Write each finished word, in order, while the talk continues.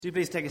Do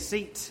please take a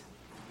seat. So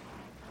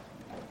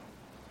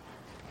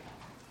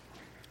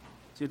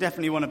you'll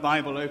definitely want a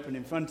Bible open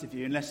in front of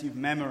you unless you've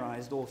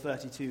memorized all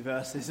 32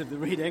 verses of the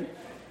reading.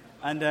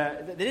 And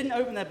they didn't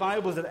open their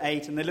Bibles at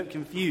 8 and they looked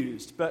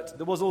confused, but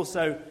there was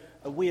also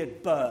a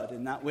weird bird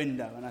in that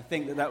window, and I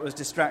think that was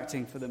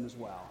distracting for them as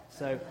well.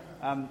 So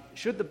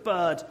should the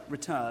bird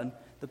return,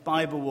 the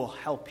Bible will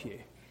help you.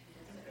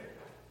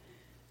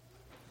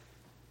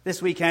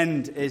 This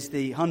weekend is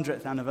the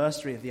 100th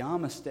anniversary of the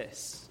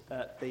armistice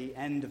at the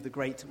end of the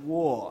Great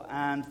War,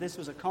 and this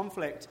was a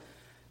conflict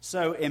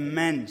so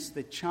immense,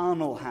 the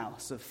charnel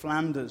house of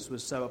Flanders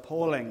was so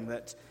appalling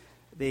that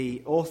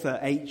the author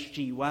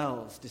H.G.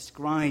 Wells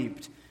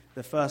described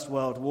the First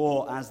World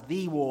War as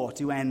the war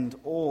to end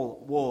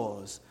all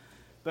wars.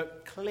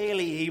 But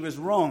clearly he was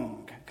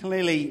wrong.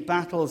 Clearly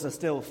battles are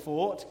still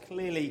fought.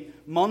 Clearly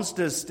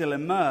monsters still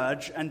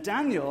emerge. And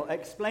Daniel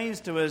explains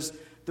to us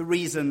the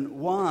reason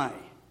why.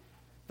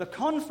 The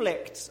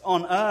conflicts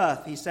on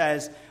earth, he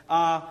says,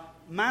 are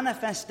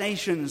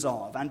manifestations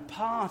of and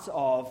part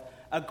of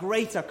a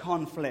greater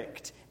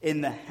conflict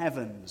in the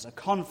heavens, a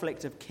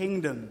conflict of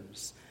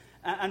kingdoms.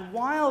 And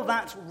while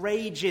that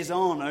rages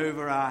on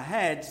over our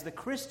heads, the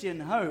Christian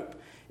hope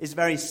is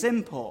very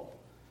simple.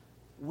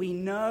 We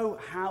know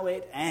how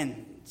it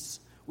ends.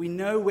 We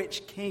know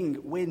which king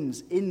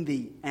wins in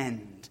the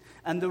end.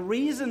 And the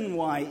reason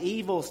why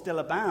evil still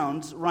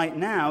abounds right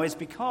now is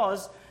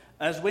because,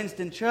 as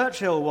Winston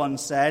Churchill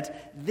once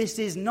said, this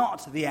is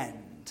not the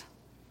end.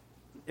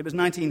 It was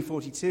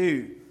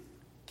 1942,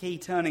 key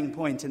turning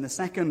point in the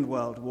Second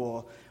World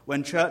War,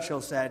 when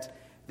Churchill said,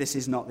 this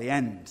is not the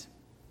end.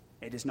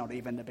 It is not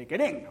even the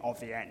beginning of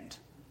the end,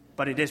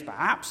 but it is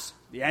perhaps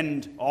the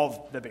end of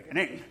the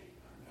beginning.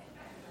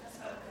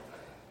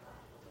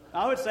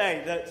 I would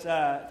say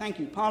that, thank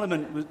you,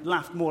 Parliament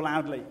laughed more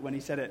loudly when he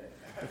said it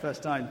the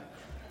first time.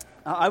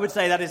 I would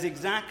say that is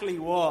exactly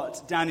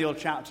what Daniel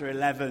chapter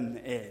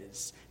 11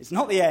 is. It's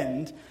not the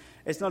end.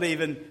 It's not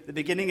even the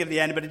beginning of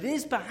the end, but it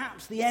is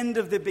perhaps the end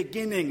of the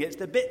beginning. It's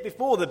the bit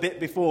before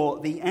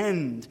the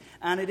end.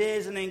 And it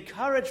is an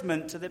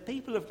encouragement to the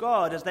people of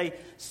God as they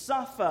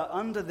suffer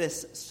under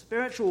this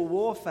spiritual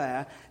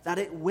warfare that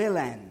it will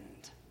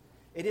end.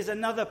 It is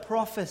another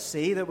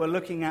prophecy that we're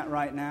looking at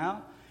right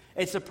now.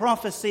 It's a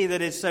prophecy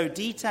that is so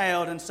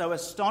detailed and so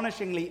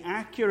astonishingly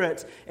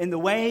accurate in the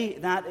way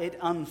that it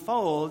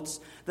unfolds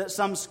that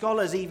some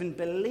scholars even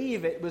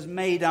believe it was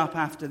made up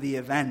after the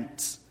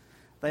event.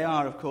 They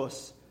are, of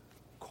course,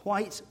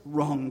 quite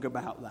wrong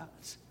about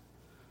that.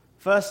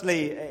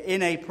 Firstly,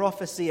 in a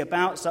prophecy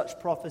about such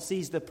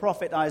prophecies, the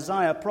prophet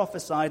Isaiah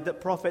prophesied that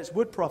prophets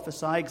would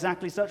prophesy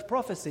exactly such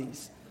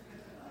prophecies.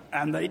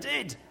 And they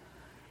did.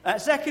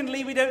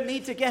 Secondly, we don't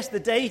need to guess the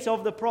date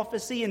of the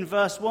prophecy. In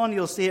verse 1,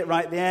 you'll see it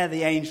right there.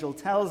 The angel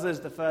tells us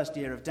the first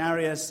year of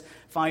Darius,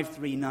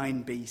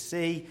 539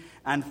 BC.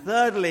 And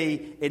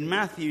thirdly, in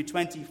Matthew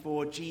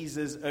 24,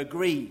 Jesus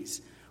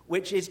agrees,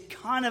 which is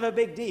kind of a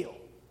big deal.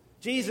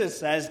 Jesus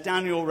says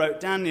Daniel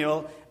wrote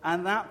Daniel,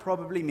 and that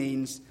probably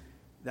means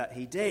that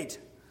he did.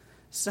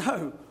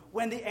 So,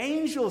 when the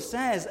angel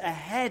says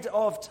ahead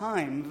of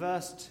time,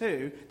 verse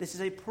 2, this is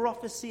a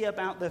prophecy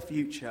about the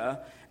future,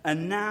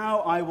 and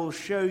now I will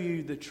show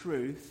you the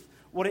truth.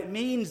 What it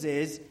means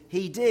is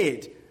he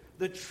did.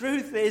 The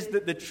truth is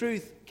that the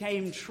truth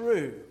came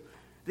true.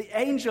 The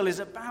angel is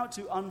about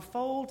to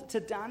unfold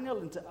to Daniel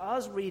and to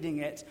us reading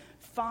it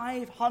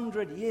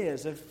 500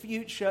 years of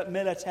future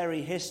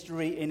military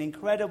history in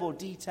incredible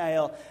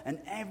detail, and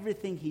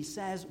everything he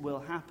says will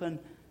happen,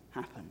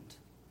 happened.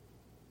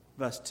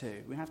 Verse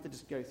 2. We have to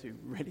just go through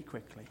really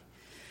quickly.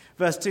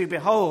 Verse 2,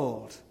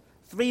 behold,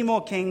 3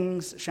 more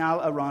kings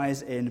shall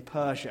arise in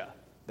Persia.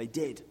 They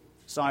did.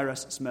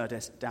 Cyrus,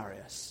 Smerdis,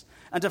 Darius.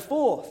 And a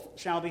 4th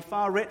shall be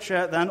far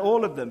richer than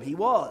all of them. He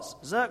was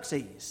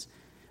Xerxes.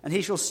 And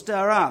he shall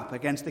stir up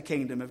against the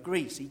kingdom of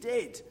Greece. He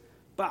did.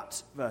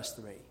 But, verse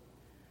 3,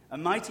 a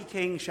mighty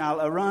king shall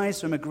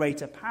arise from a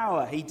greater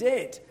power. He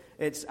did.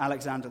 It's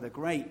Alexander the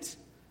Great.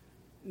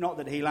 Not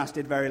that he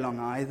lasted very long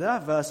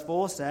either. Verse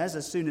 4 says,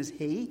 as soon as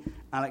he,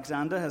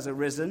 Alexander, has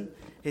arisen,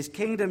 his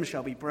kingdom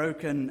shall be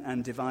broken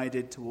and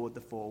divided toward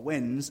the 4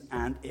 winds.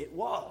 And it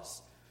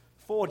was.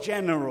 4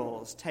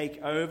 generals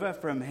take over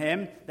from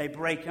him. They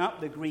break up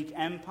the Greek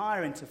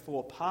Empire into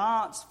 4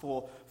 parts,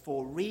 4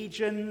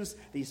 regions,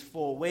 these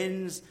 4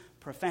 winds,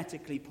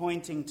 prophetically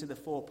pointing to the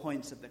 4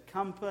 points of the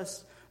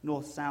compass,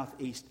 north, south,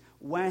 east,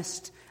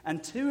 west.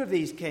 And 2 of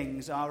these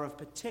kings are of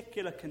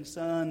particular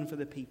concern for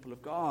the people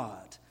of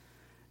God.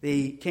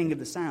 The king of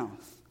the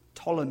south,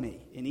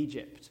 Ptolemy in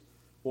Egypt,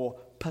 or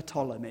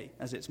Ptolemy,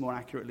 as it's more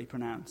accurately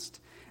pronounced.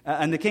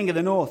 And the king of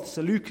the north,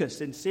 Seleucus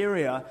in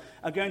Syria,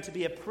 are going to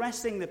be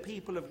oppressing the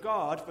people of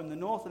God from the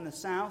north and the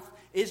south.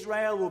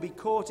 Israel will be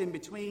caught in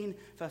between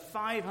for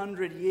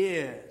 500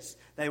 years.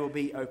 They will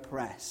be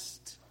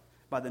oppressed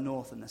by the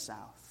north and the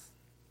south.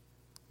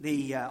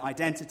 The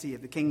identity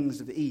of the kings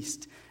of the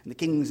east and the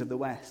kings of the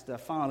west are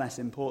far less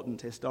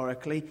important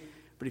historically.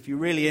 But if you're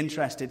really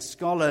interested,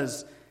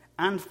 scholars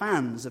and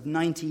fans of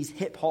 90s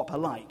hip-hop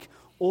alike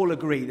all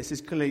agree this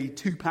is clearly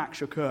Tupac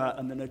Shakur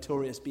and the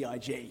Notorious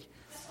B.I.G.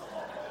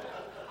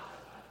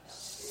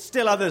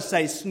 Still others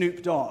say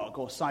Snoop Dogg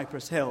or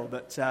Cypress Hill,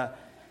 but,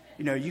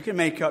 you can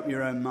make up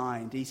your own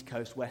mind. East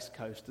Coast, West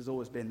Coast, there's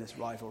always been this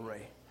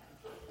rivalry.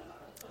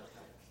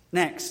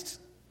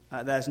 Next,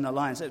 there's an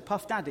alliance.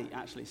 Puff Daddy,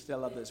 actually,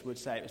 still others would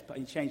say.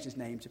 He changed his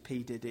name to P.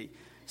 Diddy.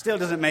 Still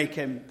doesn't make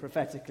him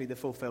prophetically the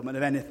fulfillment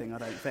of anything, I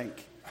don't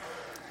think.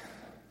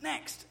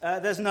 Next,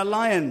 there's an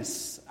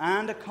alliance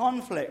and a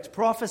conflict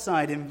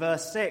prophesied in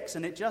verse 6,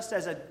 and it just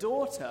says a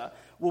daughter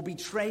will be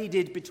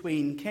traded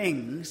between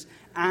kings,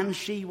 and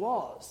she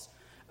was.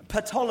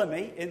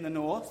 Ptolemy in the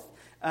north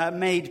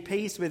made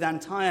peace with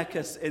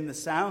Antiochus in the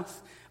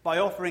south by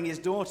offering his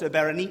daughter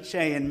Berenice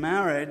in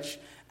marriage,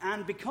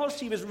 and because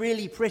she was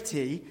really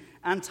pretty,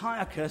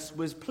 Antiochus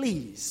was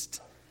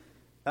pleased.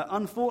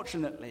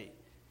 Unfortunately,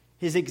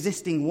 his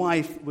existing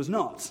wife was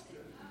not.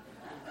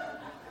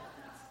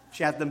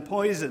 She had them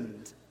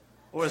poisoned.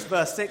 Or as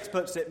verse 6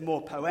 puts it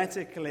more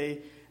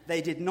poetically, they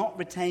did not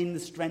retain the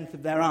strength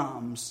of their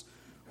arms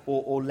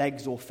or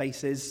legs or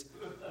faces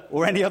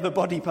or any other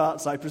body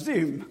parts, I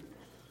presume.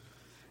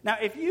 Now,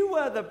 if you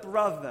were the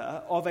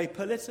brother of a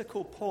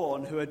political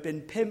pawn who had been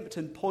pimped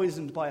and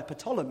poisoned by a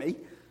Ptolemy,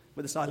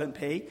 with a silent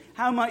P,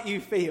 how might you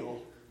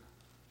feel?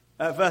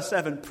 Verse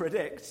 7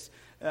 predicts,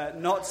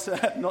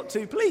 not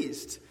too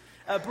pleased.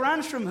 A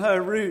branch from her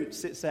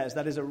roots, it says,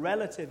 that is a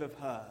relative of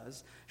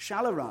hers,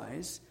 shall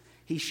arise.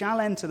 He shall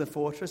enter the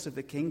fortress of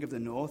the king of the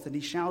north, and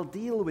he shall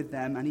deal with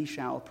them, and he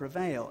shall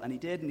prevail. And he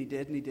did, and he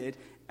did, and he did,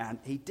 and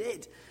he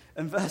did.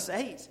 And verse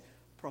 8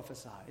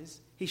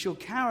 prophesies, he shall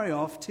carry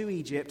off to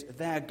Egypt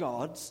their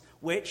gods,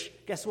 which,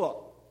 guess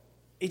what?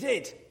 He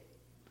did.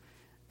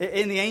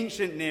 In the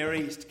ancient Near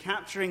East,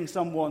 capturing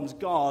someone's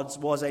gods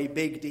was a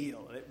big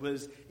deal. It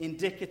was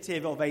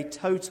indicative of a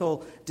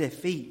total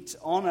defeat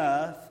on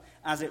earth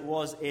as it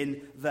was in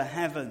the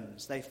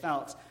heavens. They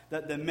felt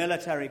that the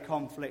military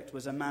conflict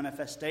was a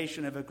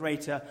manifestation of a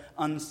greater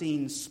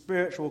unseen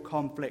spiritual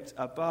conflict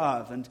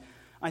above. And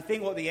I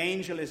think what the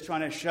angel is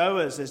trying to show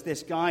us as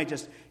this guy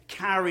just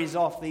carries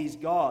off these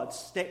gods,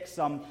 sticks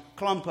some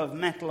clump of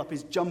metal up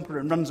his jumper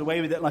and runs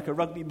away with it like a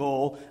rugby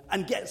ball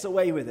and gets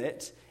away with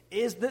it,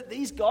 is that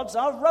these gods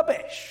are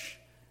rubbish,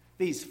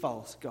 these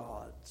false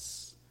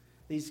gods.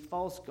 These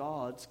false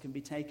gods can be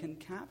taken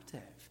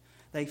captive.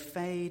 They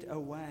fade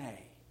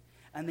away.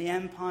 And the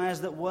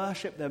empires that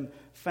worship them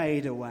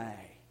fade away.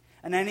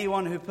 And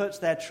anyone who puts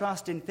their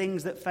trust in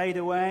things that fade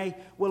away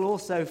will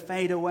also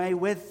fade away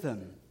with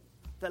them.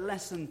 The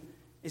lesson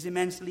is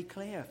immensely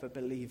clear for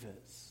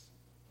believers.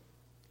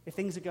 If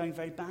things are going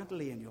very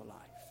badly in your life,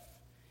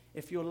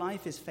 if your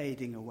life is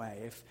fading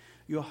away, if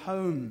your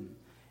home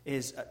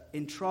is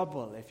in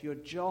trouble, if your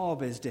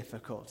job is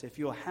difficult, if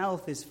your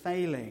health is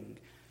failing,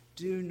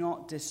 do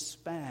not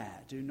despair.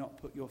 Do not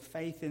put your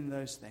faith in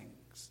those things.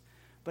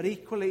 But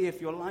equally,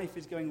 if your life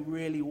is going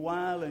really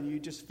well and you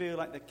just feel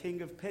like the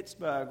king of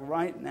Pittsburgh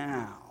right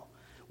now,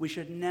 we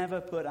should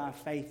never put our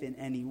faith in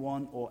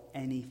anyone or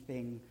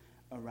anything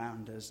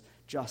around us,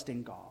 just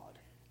in God.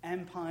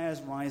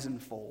 Empires rise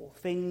and fall.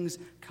 Things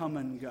come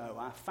and go.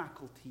 Our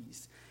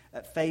faculties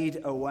fade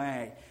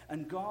away.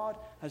 And God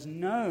has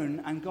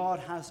known and God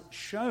has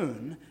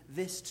shown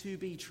this to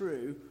be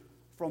true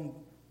from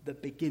the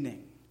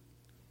beginning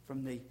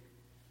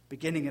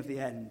of the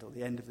end, or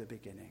the end of the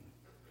beginning.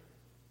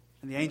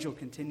 And the angel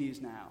continues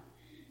now.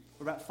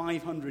 We're about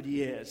 500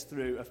 years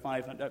through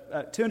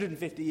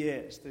 250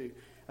 years through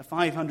a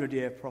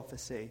 500-year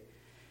prophecy.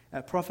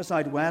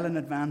 Prophesied well in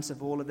advance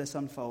of all of this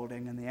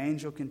unfolding, and the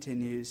angel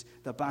continues,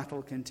 the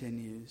battle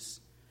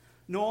continues.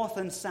 North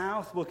and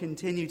south will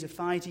continue to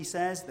fight, he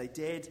says. They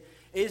did.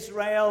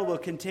 Israel will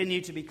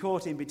continue to be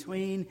caught in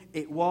between.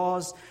 It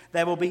was.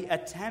 There will be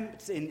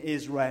attempts in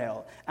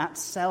Israel at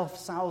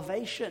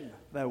self-salvation.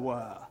 There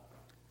were.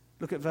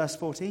 Look at verse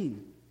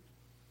 14.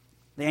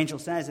 The angel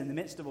says, in the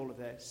midst of all of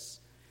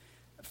this,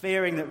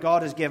 fearing that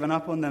God has given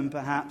up on them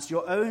perhaps,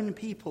 your own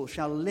people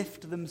shall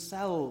lift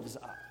themselves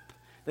up.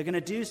 They're going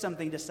to do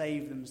something to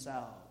save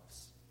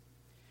themselves.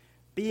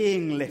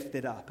 Being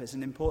lifted up is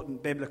an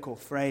important biblical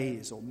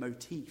phrase or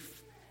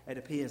motif. It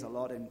appears a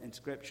lot in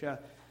Scripture.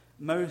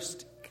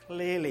 Most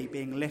clearly,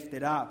 being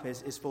lifted up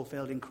is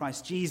fulfilled in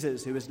Christ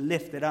Jesus, who was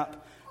lifted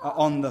up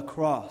on the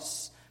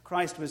cross.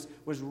 Christ was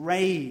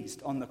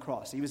raised on the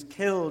cross. He was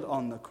killed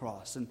on the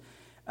cross. And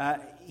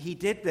he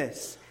did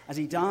this as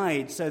he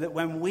died so that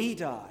when we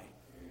die,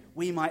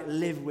 we might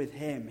live with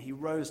him. He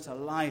rose to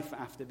life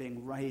after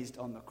being raised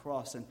on the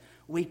cross, and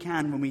we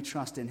can when we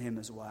trust in him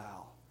as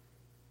well.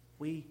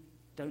 We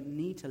don't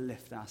need to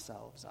lift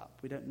ourselves up.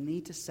 We don't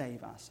need to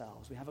save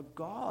ourselves. We have a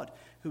God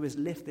who is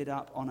lifted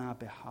up on our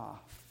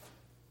behalf.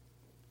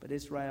 But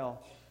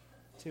Israel,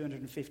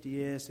 250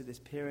 years through this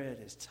period,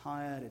 is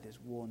tired, it is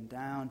worn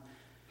down,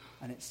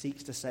 and it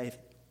seeks to save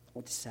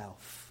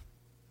itself.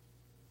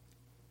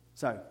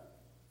 So,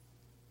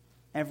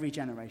 every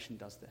generation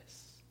does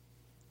this.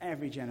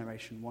 Every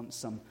generation wants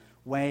some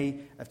way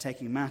of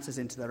taking matters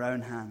into their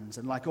own hands.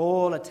 And like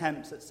all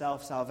attempts at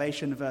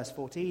self-salvation, verse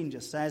 14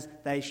 just says,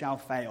 they shall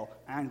fail.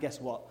 And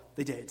guess what?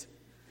 They did.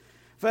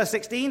 Verse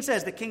 16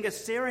 says, the king of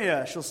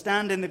Syria shall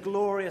stand in the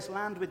glorious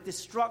land with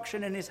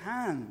destruction in his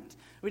hand.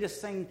 We just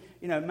sing,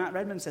 Matt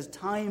Redman says,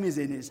 time is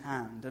in his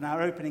hand. And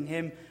our opening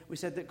hymn, we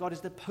said that God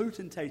is the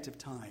potentate of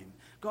time.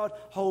 God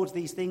holds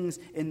these things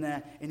in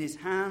his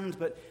hand,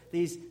 but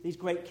these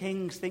great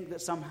kings think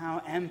that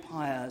somehow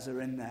empires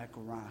are in their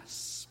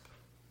grasp.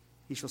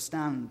 He shall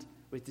stand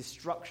with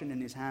destruction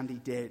in his hand. He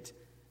did.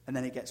 And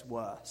then it gets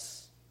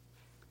worse.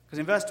 Because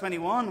in verse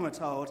 21, we're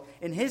told,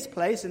 in his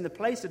place, in the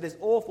place of this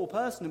awful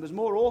person who was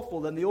more awful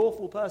than the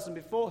awful person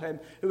before him,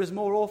 who was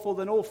more awful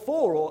than all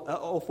four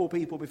awful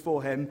people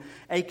before him,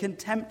 a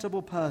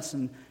contemptible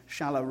person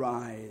shall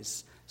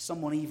arise.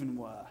 Someone even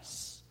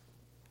worse.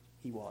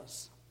 He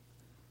was.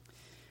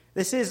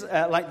 This is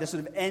like the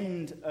sort of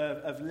end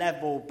of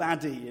level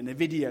baddie in a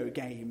video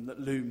game that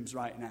looms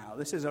right now.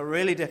 This is a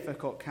really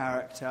difficult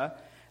character.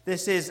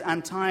 This is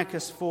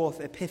Antiochus IV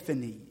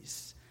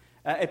Epiphanes.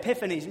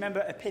 Epiphanes,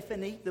 remember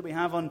Epiphany that we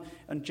have on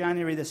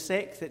January the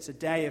 6th? It's a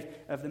day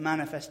of the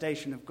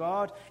manifestation of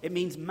God. It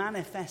means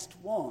manifest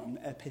one,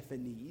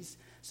 Epiphanes.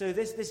 So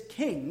this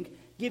king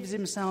gives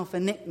himself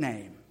a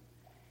nickname.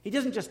 He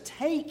doesn't just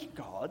take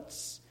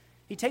God's,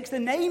 he takes the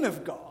name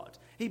of God.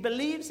 He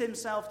believes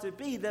himself to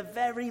be the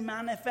very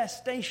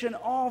manifestation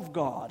of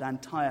God,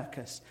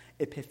 Antiochus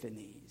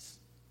Epiphanes.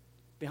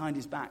 Behind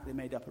his back, they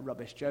made up a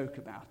rubbish joke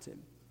about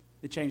him.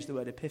 They changed the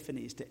word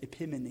Epiphanes to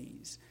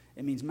Epimanes.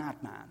 It means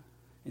madman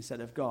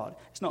instead of God.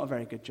 It's not a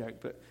very good joke,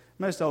 but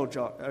most old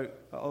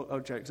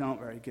jokes aren't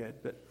very good.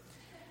 But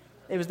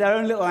it was their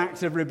own little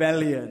act of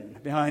rebellion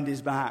behind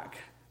his back,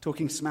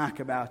 talking smack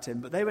about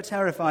him. But they were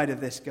terrified of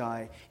this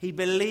guy. He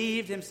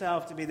believed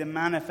himself to be the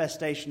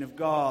manifestation of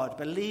God,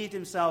 believed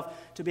himself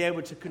to be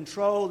able to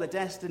control the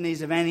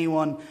destinies of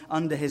anyone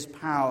under his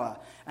power.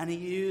 And he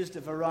used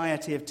a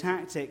variety of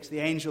tactics. The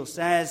angel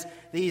says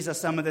these are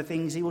some of the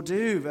things he will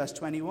do. Verse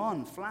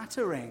 21,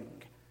 flattering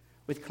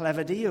with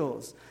clever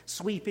deals,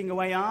 sweeping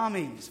away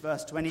armies,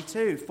 verse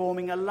 22,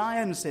 forming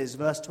alliances,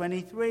 verse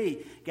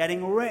 23,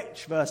 getting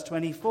rich, verse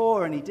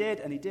 24, and he did,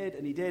 and he did,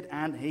 and he did,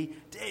 and he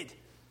did.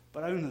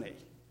 But only,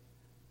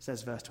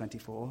 says verse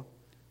 24,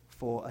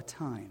 for a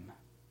time.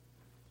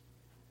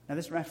 Now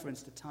this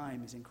reference to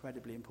time is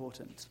incredibly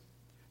important.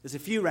 There's a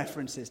few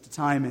references to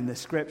time in the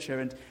scripture,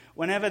 and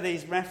whenever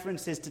these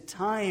references to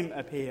time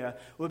appear,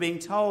 we're being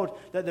told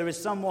that there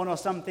is someone or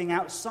something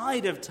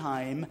outside of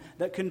time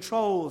that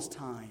controls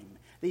time.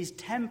 These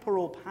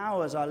temporal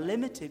powers are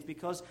limited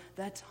because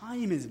their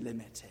time is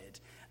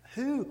limited.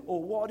 Who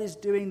or what is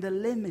doing the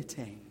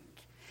limiting?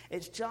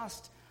 It's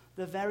just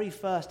the very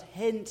first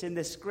hint in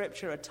this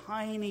scripture, a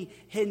tiny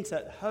hint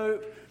at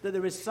hope that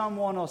there is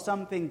someone or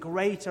something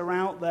greater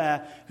out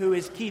there who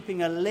is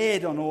keeping a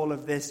lid on all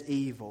of this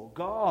evil.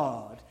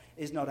 God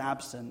is not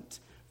absent.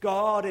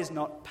 God is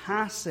not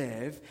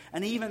passive.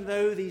 And even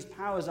though these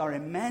powers are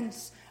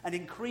immense and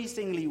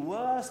increasingly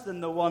worse than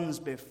the ones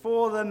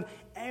before them,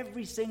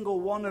 every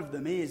single one of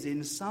them is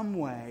in some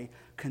way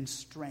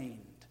constrained.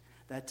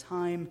 Their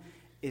time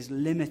is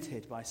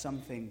limited by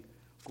something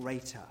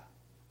greater,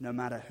 no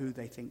matter who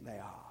they think they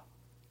are.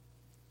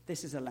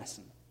 This is a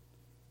lesson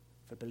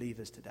for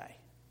believers today.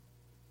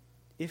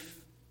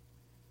 If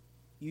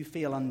you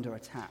feel under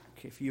attack,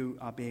 if you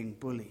are being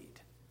bullied,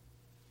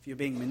 if you're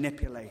being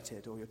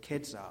manipulated, or your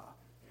kids are,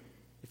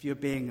 if you're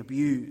being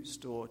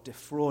abused or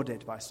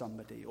defrauded by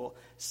somebody, or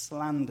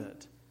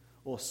slandered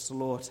or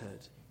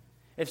slaughtered,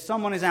 if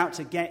someone is out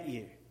to get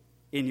you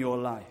in your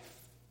life,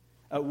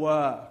 at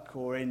work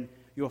or in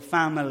your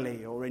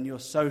family or in your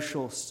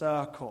social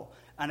circle,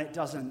 and it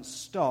doesn't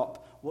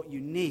stop, what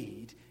you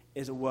need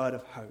is a word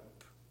of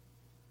hope.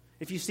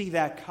 If you see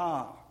their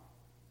car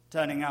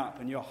turning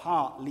up and your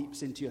heart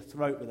leaps into your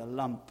throat with a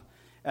lump,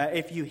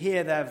 if you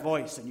hear their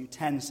voice and you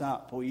tense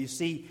up, or you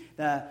see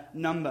their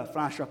number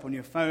flash up on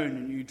your phone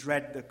and you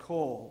dread the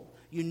call,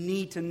 you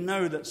need to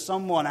know that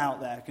someone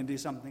out there can do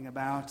something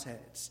about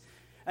it.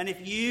 And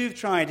if you've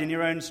tried in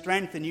your own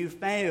strength and you've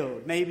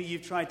failed, maybe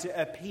you've tried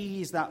to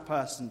appease that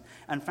person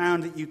and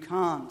found that you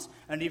can't,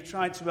 and you've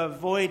tried to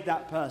avoid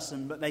that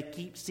person, but they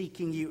keep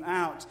seeking you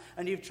out,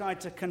 and you've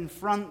tried to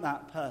confront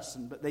that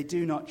person, but they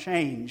do not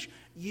change,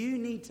 you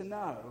need to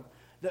know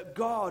that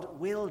God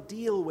will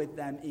deal with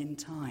them in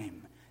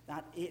time,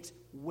 that it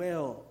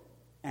will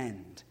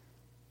end.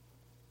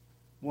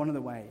 One of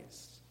the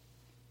ways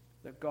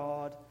that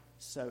God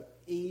so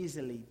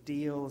easily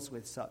deals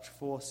with such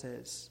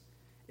forces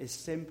is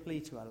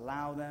simply to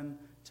allow them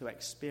to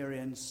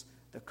experience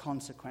the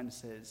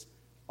consequences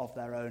of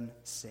their own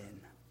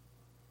sin.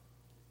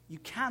 You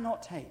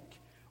cannot take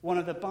one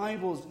of the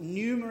Bible's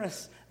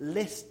numerous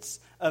lists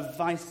of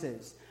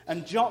vices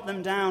and jot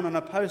them down on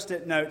a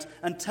post-it note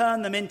and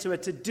turn them into a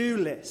to-do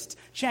list,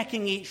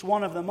 checking each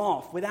one of them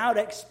off without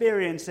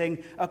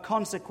experiencing a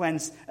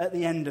consequence at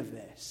the end of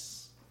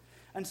this.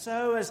 And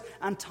so as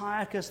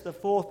Antiochus IV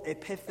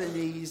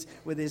Epiphanes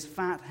with his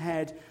fat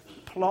head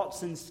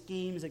plots and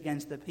schemes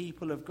against the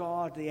people of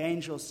God, the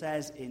angel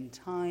says in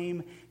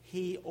time,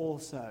 he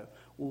also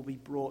will be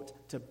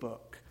brought to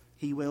book.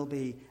 He will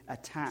be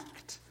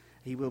attacked.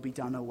 He will be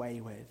done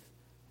away with.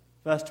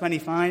 Verse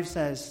 25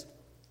 says,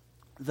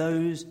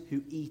 those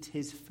who eat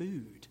his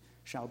food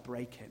shall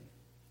break him.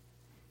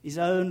 His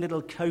own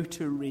little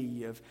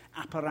coterie of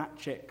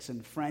apparatchiks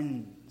and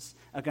friends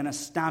are going to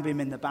stab him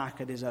in the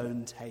back at his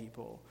own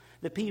table.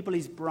 The people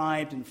he's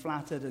bribed and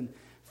flattered and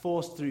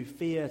forced through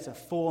fear to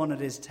fawn at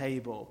his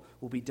table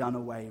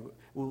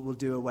will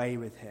do away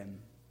with him.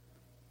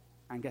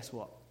 And guess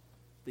what?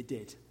 They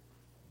did.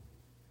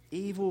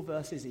 Evil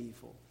versus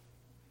evil.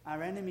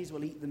 Our enemies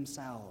will eat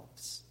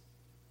themselves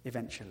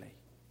eventually.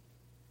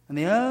 And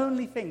the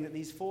only thing that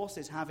these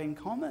forces have in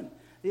common,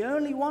 the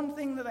only one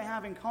thing that they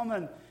have in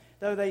common,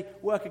 though they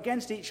work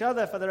against each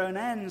other for their own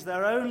ends,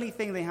 their only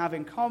thing they have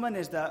in common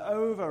is their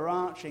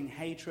overarching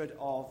hatred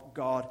of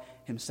God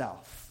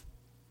himself.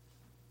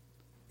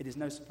 It is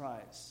no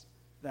surprise,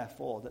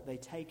 therefore, that they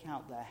take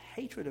out their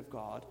hatred of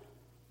God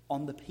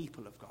on the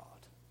people of God.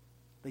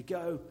 They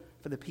go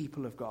for the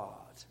people of God.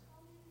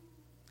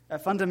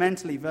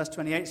 Fundamentally, verse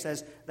 28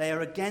 says, they are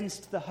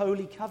against the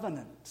Holy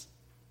Covenant.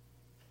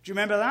 Do you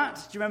remember that?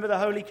 Do you remember the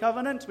Holy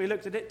Covenant? We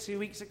looked at it 2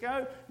 weeks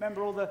ago.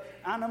 Remember all the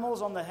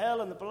animals on the hill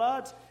and the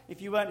blood?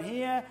 If you weren't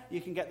here, you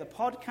can get the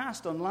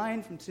podcast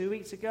online from 2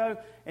 weeks ago.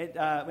 We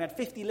had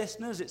 50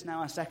 listeners. It's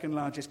now our second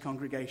largest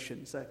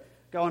congregation. So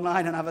go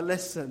online and have a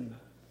listen.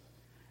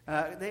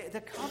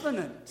 The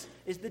covenant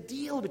is the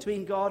deal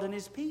between God and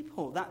his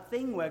people. That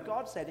thing where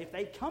God said, if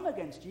they come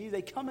against you,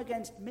 they come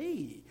against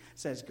me,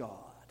 says God.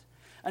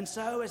 And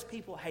so as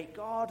people hate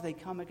God, they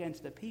come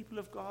against the people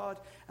of God,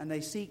 and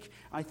they seek,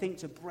 I think,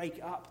 to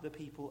break up the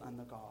people and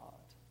the God.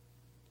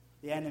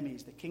 The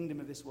enemies, the kingdom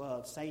of this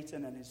world,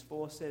 Satan and his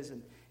forces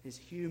and his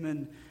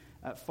human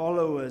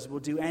followers will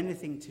do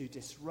anything to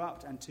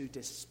disrupt and to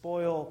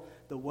despoil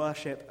the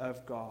worship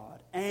of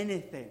God.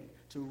 Anything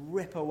to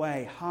rip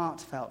away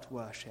heartfelt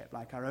worship,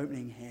 like our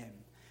opening hymn.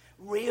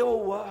 Real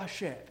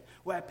worship,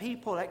 where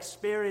people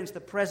experience the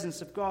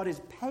presence of God,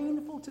 is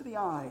painful to the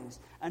eyes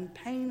and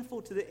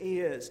painful to the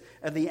ears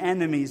of the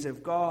enemies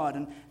of God.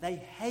 And they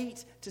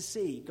hate to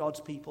see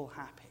God's people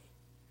happy.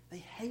 They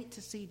hate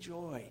to see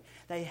joy.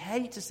 They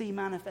hate to see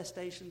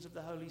manifestations of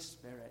the Holy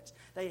Spirit.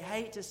 They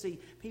hate to see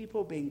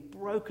people being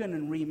broken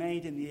and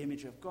remade in the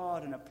image of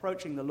God and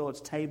approaching the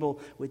Lord's table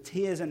with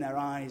tears in their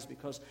eyes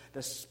because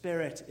the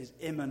Spirit is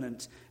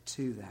imminent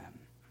to them.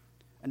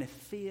 And if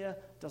fear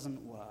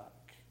doesn't work,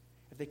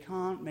 if they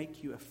can't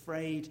make you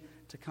afraid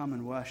to come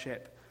and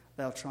worship,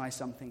 they'll try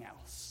something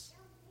else.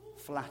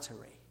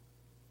 Flattery.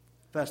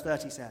 Verse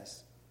 30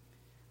 says,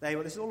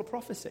 this is all a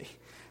prophecy.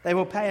 They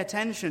will pay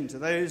attention to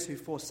those who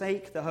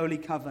forsake the holy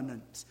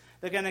covenant.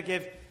 They're going to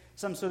give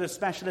some sort of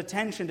special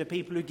attention to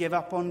people who give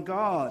up on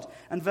God.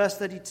 And verse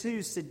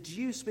 32,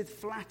 seduce with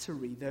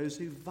flattery those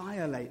who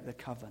violate the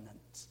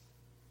covenant.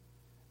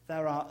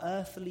 There are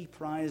earthly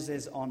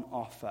prizes on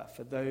offer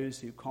for those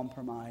who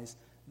compromise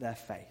their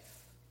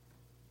faith.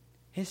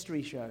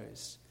 History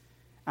shows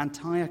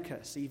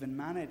Antiochus even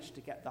managed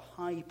to get the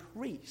high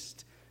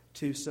priest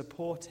to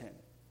support him.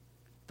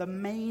 The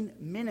main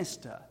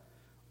minister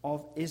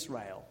of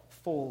Israel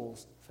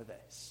falls for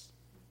this.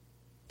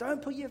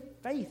 Don't put your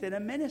faith in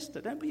a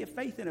minister. Don't put your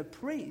faith in a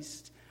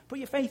priest. Put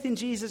your faith in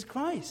Jesus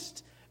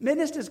Christ.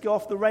 Ministers go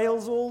off the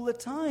rails all the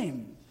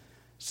time.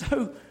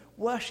 So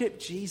worship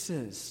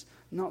Jesus,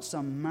 not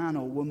some man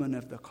or woman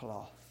of the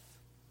cloth.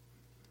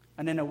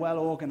 And in a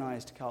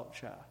well-organized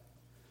culture,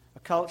 a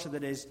culture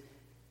that is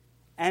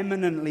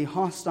eminently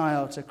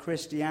hostile to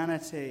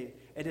Christianity,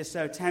 it is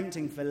so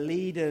tempting for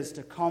leaders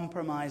to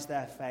compromise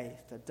their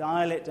faith, to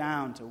dial it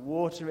down, to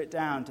water it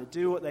down, to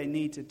do what they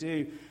need to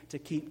do to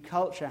keep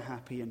culture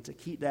happy and to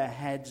keep their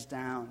heads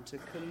down, to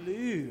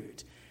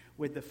collude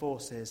with the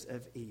forces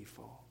of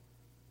evil.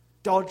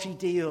 Dodgy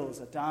deals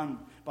are done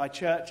by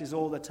churches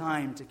all the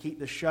time to keep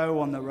the show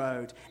on the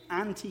road.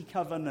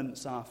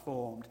 Anti-covenants are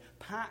formed.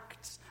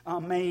 Pacts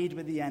are made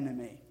with the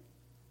enemy.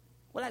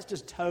 Well, let's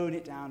just tone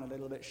it down a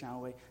little bit,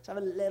 shall we? Let's have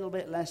a little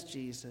bit less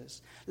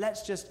Jesus.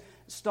 Let's just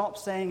stop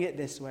saying it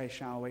this way,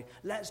 shall we?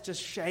 Let's just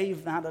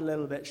shave that a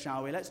little bit,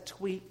 shall we? Let's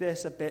tweak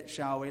this a bit,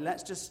 shall we?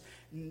 Let's just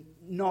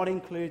not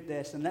include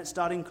this, and let's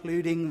start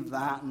including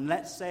that, and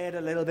let's say it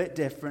a little bit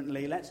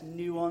differently. Let's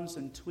nuance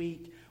and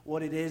tweak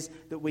what it is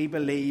that we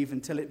believe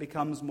until it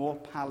becomes more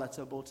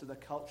palatable to the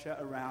culture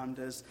around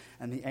us.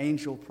 And the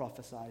angel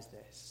prophesies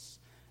this.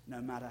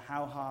 No matter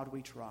how hard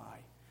we try,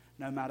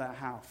 no matter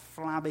how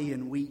flabby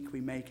and weak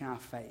we make our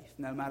faith,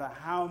 no matter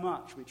how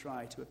much we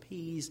try to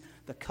appease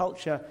the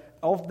culture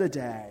of the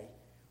day,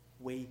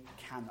 we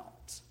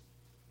cannot.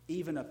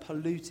 Even a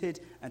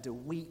polluted and a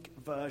weak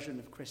version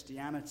of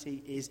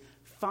Christianity is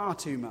far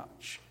too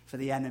much for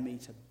the enemy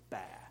to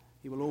bear.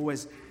 He will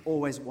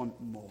always want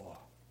more.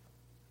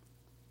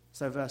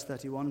 So verse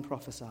 31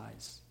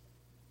 prophesies,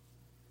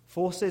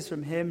 forces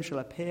from him shall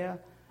appear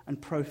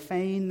and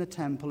profane the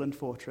temple and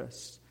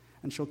fortress,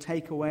 and shall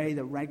take away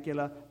the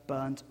regular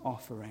burnt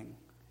offering.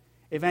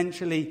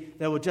 Eventually,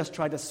 they will just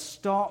try to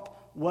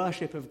stop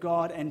worship of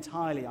God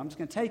entirely. I'm just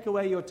going to take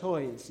away your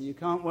toys so you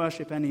can't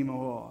worship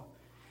anymore.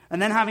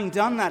 And then having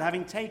done that,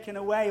 having taken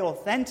away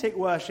authentic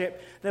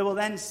worship, they will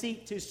then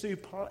seek to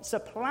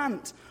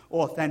supplant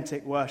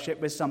authentic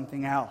worship with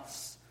something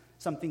else,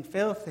 something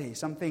filthy,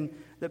 something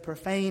that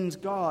profanes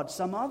God,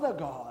 some other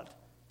God.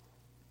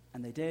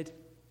 And they did,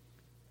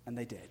 and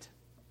they did.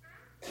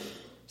 It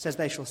says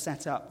they shall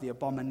set up the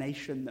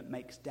abomination that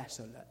makes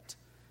desolate.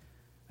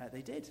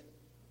 They did.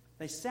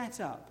 They set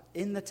up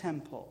in the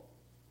temple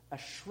a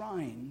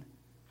shrine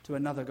to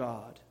another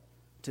god,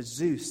 to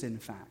Zeus, in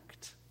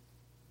fact.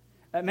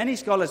 Many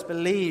scholars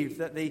believe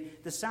that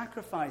the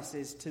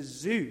sacrifices to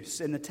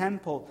Zeus in the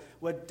temple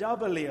were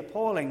doubly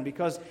appalling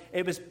because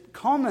it was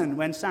common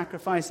when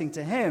sacrificing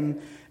to him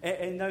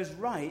in those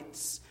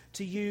rites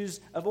to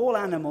use, of all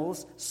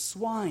animals,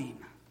 swine.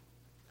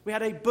 We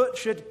had a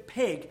butchered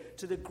pig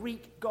to the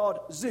Greek god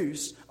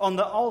Zeus on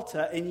the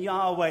altar in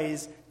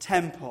Yahweh's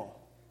temple.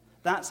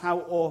 That's how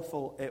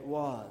awful it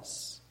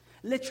was.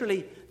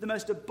 Literally, the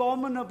most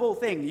abominable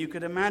thing you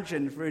could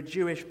imagine for a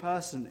Jewish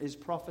person is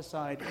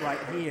prophesied right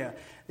here.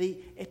 The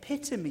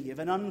epitome of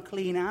an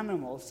unclean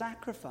animal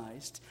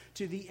sacrificed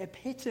to the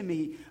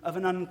epitome of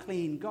an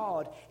unclean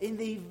God in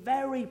the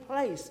very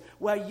place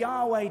where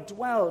Yahweh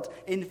dwelt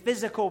in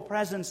physical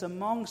presence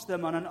amongst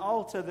them on an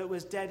altar that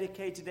was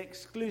dedicated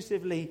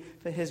exclusively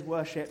for his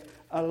worship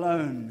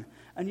alone.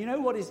 And you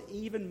know what is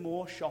even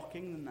more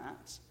shocking than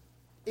that?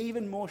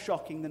 Even more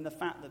shocking than the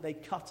fact that they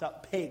cut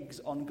up pigs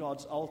on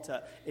God's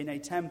altar in a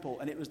temple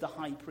and it was the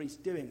high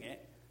priest doing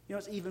it. You know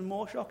what's even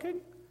more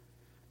shocking?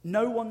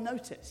 No one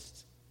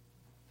noticed.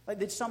 Like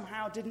they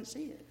somehow didn't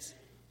see it.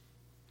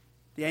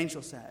 The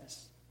angel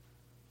says,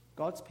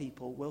 God's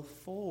people will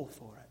fall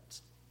for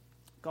it.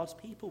 God's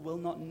people will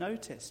not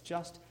notice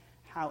just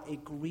how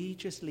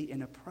egregiously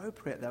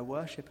inappropriate their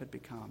worship had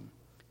become.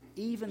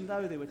 Even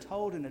though they were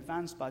told in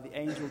advance by the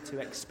angel to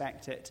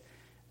expect it,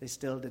 they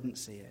still didn't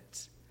see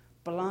it.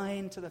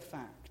 Blind to the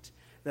fact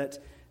that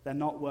they're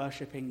not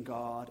worshipping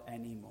God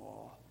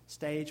anymore.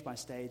 Stage by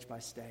stage by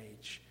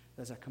stage,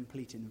 there's a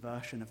complete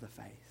inversion of the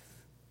faith.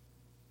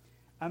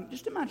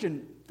 Just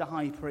imagine the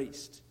high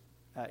priest.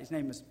 His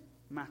name was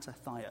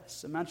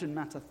Mattathias. Imagine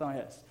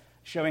Mattathias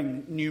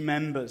showing new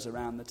members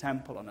around the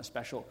temple on a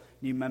special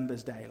new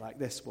members day like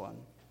this one.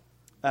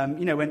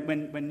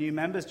 When new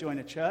members join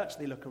a church,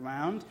 they look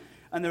around,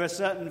 and there are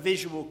certain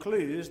visual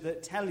clues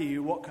that tell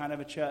you what kind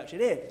of a church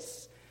it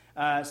is.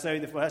 So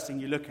the first thing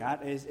you look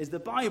at is the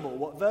Bible.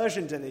 What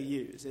version do they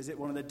use? Is it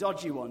one of the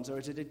dodgy ones, or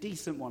is it a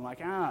decent one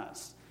like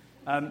ours?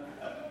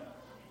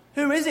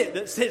 Who is it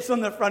that sits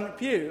on the front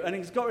pew and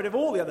has got rid of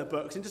all the other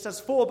books and just has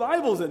 4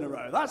 Bibles in a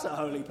row? That's a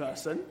holy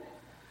person.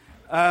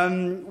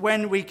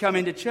 When we come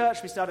into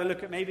church, we start to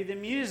look at maybe the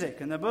music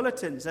and the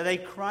bulletins. Are they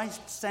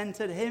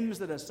Christ-centered hymns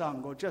that are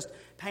sung, or just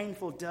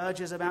painful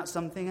dirges about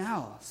something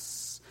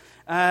else?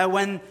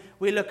 When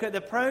we look at the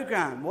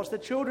program, what's the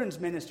children's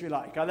ministry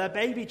like? Are there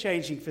baby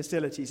changing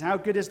facilities? How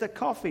good is the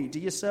coffee? Do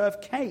you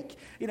serve cake?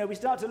 We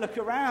start to look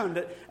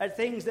around at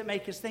things that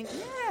make us think,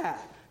 yeah,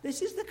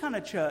 this is the kind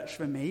of church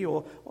for me,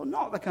 or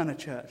not the kind of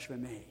church for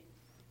me.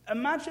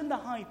 Imagine the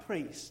high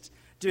priest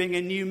doing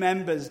a new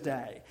members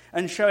day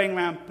and showing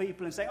around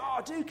people and saying,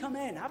 oh, do come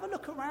in, have a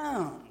look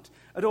around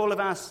at all of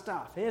our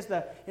stuff. Here's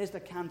the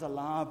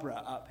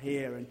candelabra up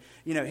here, and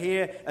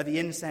here are the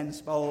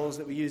incense bowls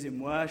that we use in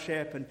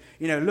worship, and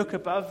look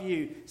above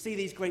you, see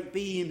these great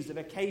beams of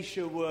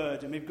acacia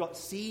wood, and we've got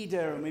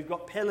cedar, and we've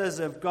got pillars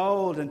of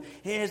gold, and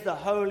here's the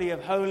Holy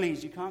of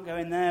Holies. You can't go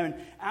in there. And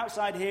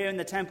outside here in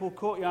the temple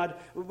courtyard,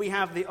 we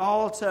have the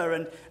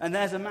altar, and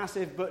there's a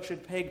massive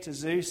butchered pig to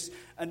Zeus,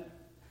 and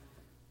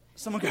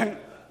someone going,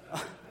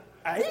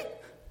 eh?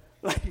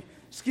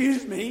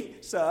 Excuse me,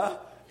 sir.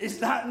 Is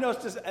that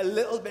not just a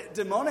little bit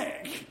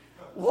demonic?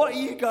 What are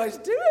you guys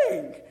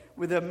doing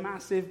with a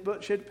massive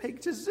butchered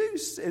pig to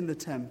Zeus in the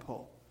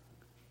temple?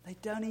 They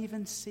don't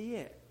even see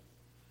it,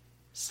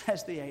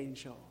 says the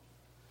angel.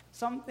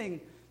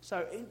 Something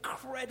so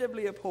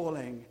incredibly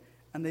appalling,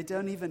 and they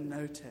don't even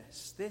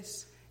notice.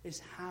 This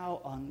is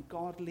how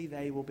ungodly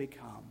they will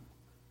become,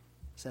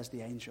 says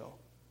the angel.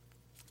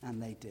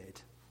 And they did.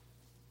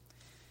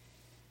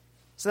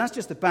 So that's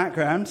just the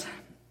background.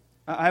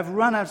 I've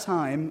run out of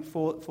time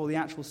for the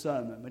actual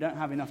sermon. We don't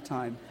have enough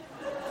time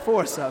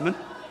for a sermon.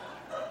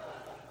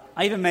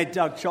 I even made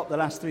Doug chop the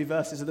last 3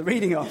 verses of the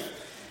reading off.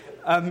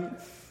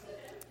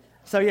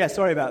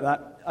 Sorry about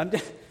that.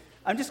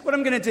 What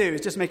I'm going to do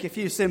is just make a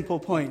few simple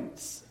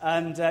points,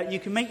 and you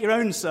can make your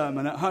own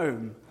sermon at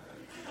home.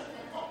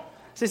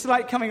 So it's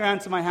like coming around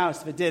to my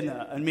house for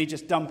dinner and me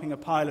just dumping a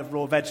pile of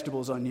raw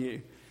vegetables on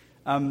you.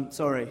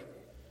 Sorry.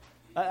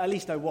 At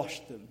least I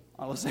washed them,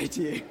 I will say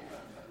to you.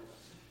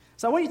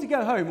 So I want you to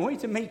go home. I want you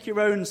to make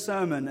your own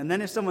sermon. And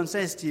then if someone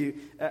says to you,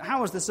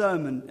 how was the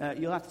sermon?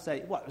 You'll have to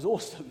say, well, it was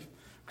awesome,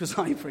 because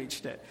I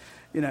preached it.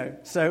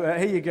 So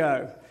here you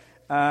go.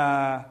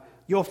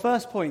 Your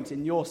first point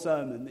in your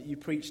sermon that you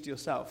preached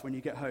yourself when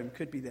you get home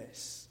could be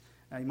this.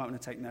 You might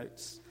want to take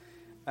notes.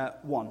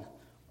 1,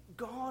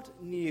 God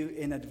knew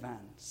in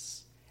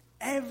advance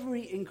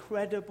every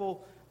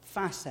incredible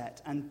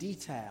facet and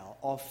detail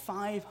of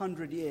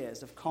 500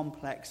 years of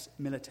complex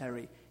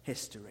military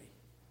history.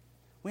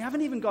 We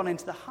haven't even gone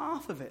into the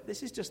half of it.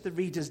 This is just the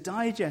Reader's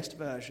Digest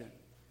version.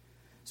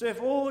 So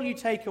if all you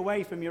take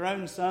away from your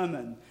own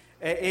sermon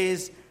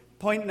is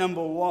point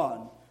number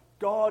 1,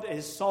 God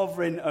is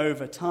sovereign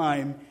over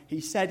time,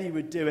 he said he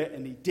would do it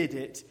and he did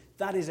it,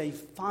 that is a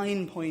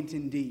fine point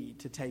indeed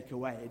to take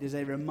away. It is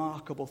a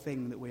remarkable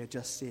thing that we are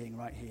just seeing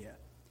right here.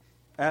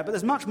 But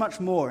there's much, much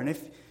more. And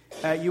if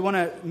you want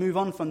to move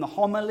on from the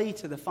homily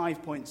to the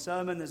 5-point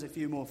sermon, there's a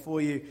few more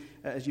for you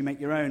as you make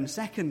your own.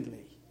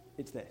 Secondly,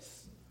 it's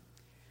this.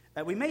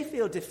 We may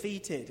feel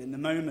defeated in the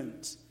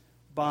moment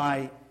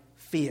by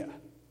fear.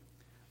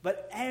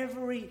 But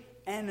every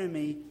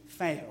enemy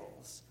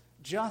fails,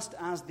 just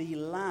as the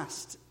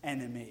last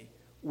enemy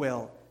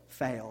will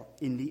fail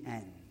in the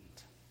end.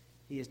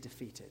 He is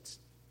defeated.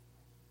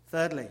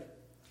 Thirdly,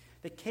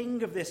 the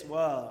king of this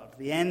world,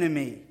 the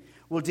enemy,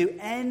 will do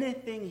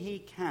anything he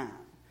can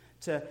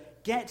to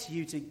get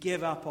you to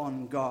give up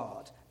on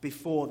God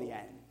before the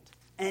end.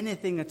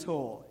 Anything at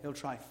all. He'll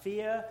try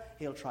fear,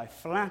 he'll try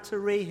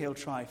flattery, he'll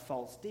try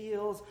false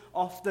deals,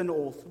 often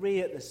all three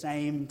at the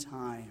same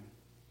time.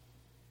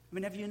 I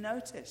mean, have you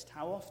noticed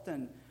how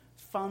often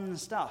fun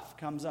stuff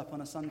comes up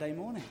on a Sunday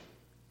morning?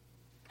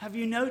 Have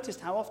you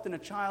noticed how often a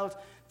child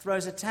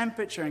throws a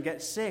temperature and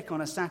gets sick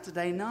on a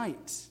Saturday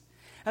night?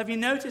 Have you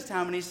noticed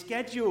how many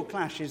schedule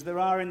clashes there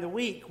are in the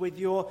week with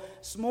your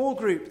small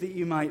group that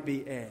you might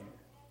be in?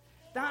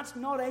 That's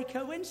not a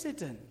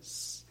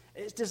coincidence.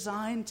 It's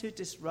designed to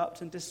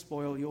disrupt and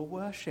despoil your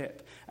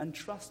worship. And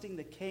trusting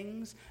the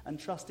kings and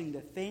trusting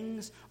the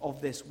things of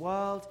this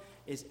world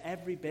is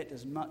every bit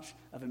as much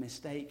of a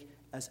mistake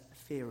as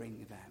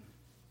fearing them.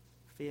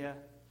 Fear,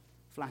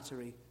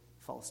 flattery,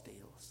 false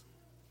deals.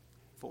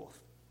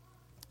 Fourth,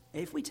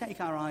 if we take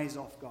our eyes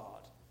off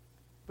God,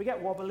 we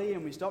get wobbly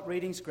and we stop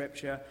reading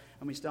Scripture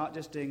and we start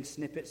just doing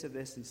snippets of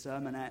this and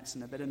sermonettes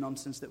and a bit of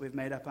nonsense that we've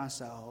made up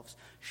ourselves,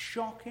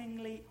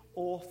 shockingly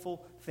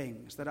awful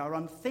things that are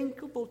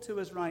unthinkable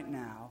to us right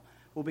now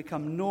will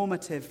become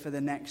normative for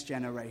the next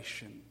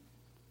generation.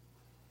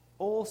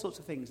 All sorts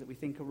of things that we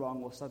think are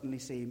wrong will suddenly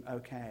seem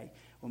okay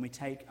when we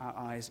take our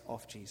eyes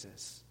off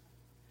Jesus.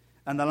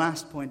 And the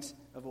last point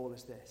of all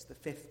is this, the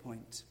fifth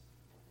point.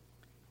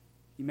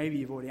 Maybe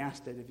you've already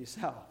asked it of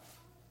yourself.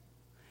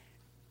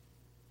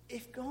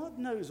 If God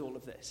knows all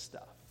of this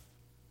stuff,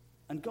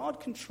 and God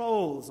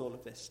controls all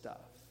of this stuff,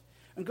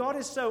 and God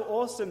is so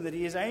awesome that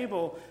he is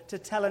able to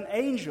tell an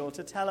angel,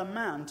 to tell a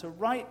man, to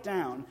write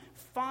down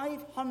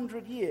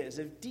 500 years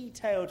of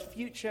detailed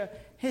future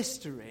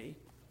history,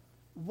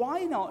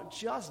 why not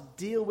just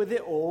deal with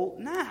it all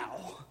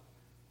now?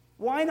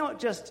 Why not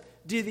just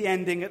do the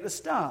ending at the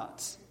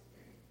start?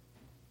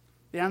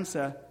 The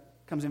answer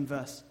comes in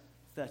verse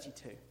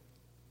 32.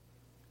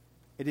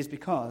 It is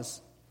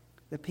because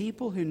the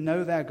people who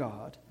know their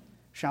God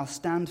shall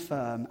stand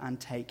firm and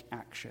take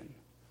action.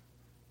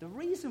 The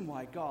reason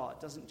why God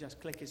doesn't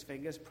just click his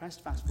fingers, press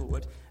fast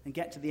forward, and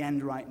get to the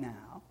end right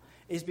now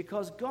is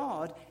because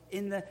God,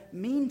 in the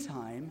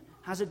meantime,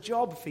 has a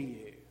job for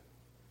you.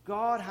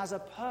 God has a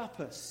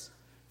purpose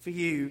for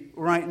you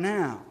right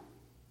now.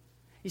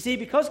 You see,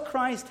 because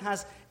Christ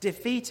has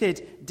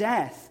defeated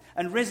death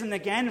and risen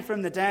again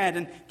from the dead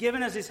and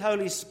given us his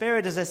Holy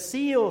Spirit as a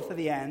seal for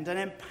the end and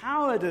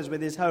empowered us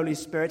with his Holy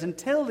Spirit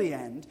until the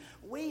end,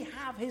 we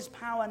have his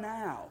power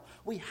now.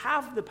 We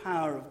have the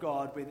power of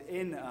God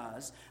within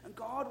us, and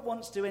God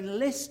wants to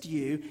enlist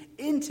you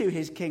into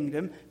his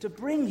kingdom to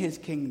bring his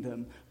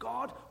kingdom.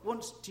 God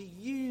wants to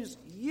use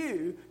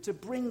you to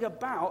bring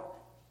about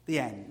the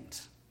end.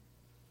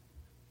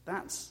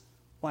 That's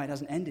why it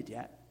hasn't ended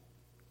yet,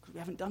 because we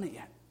haven't done it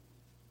yet.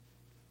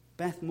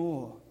 Beth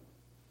Moore,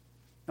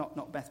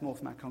 not Beth Moore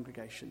from our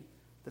congregation,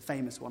 the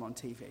famous one on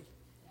TV,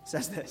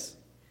 says this.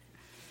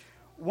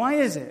 Why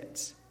is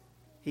it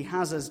he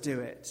has us do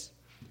it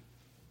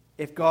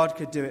if God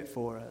could do it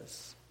for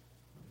us?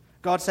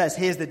 God says,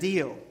 here's the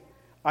deal.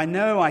 I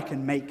know I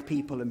can make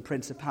people and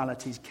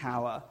principalities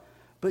cower,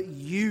 but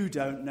you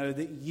don't know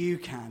that you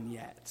can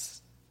yet.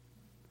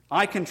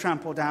 I can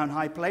trample down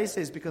high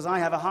places because I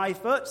have a high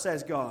foot,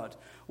 says God.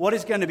 What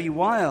is going to be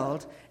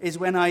wild is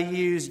when I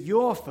use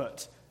your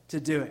foot to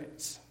do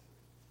it.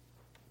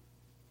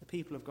 The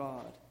people of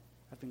God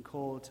have been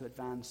called to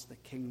advance the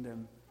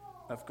kingdom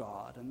of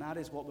God. And that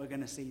is what we're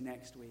going to see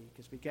next week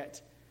as we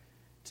get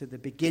to the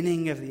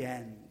beginning of the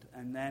end.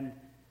 And then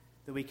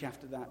the week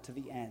after that to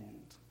the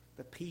end.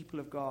 The people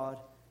of God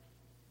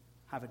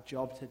have a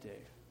job to do.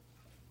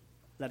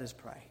 Let us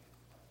pray.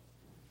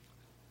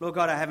 Lord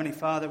God, our Heavenly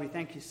Father, we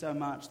thank you so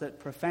much that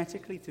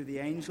prophetically through the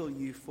angel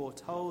you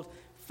foretold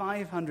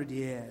 500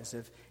 years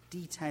of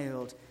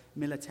detailed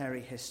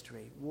military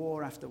history,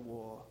 war after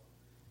war.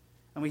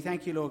 And we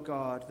thank you, Lord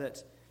God,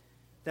 that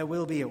there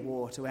will be a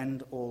war to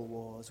end all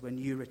wars when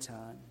you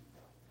return.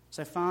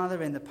 So,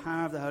 Father, in the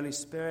power of the Holy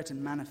Spirit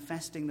and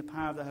manifesting the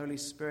power of the Holy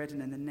Spirit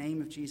and in the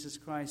name of Jesus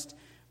Christ,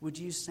 would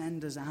you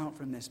send us out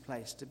from this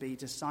place to be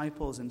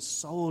disciples and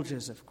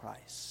soldiers of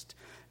Christ,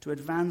 to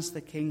advance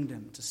the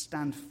kingdom, to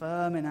stand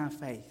firm in our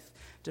faith,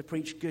 to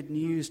preach good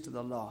news to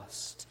the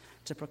lost,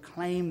 to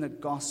proclaim the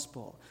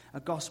gospel, a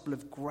gospel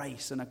of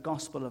grace and a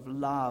gospel of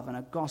love and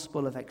a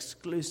gospel of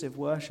exclusive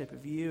worship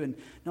of you and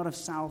not of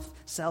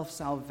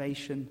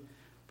self-salvation,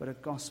 but a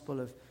gospel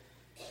of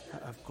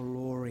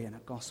glory and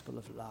a gospel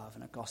of love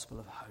and a gospel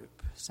of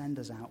hope. Send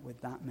us out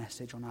with that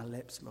message on our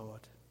lips,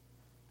 Lord.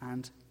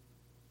 And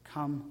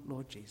come,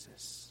 Lord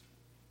Jesus.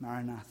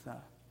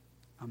 Maranatha.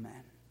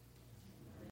 Amen.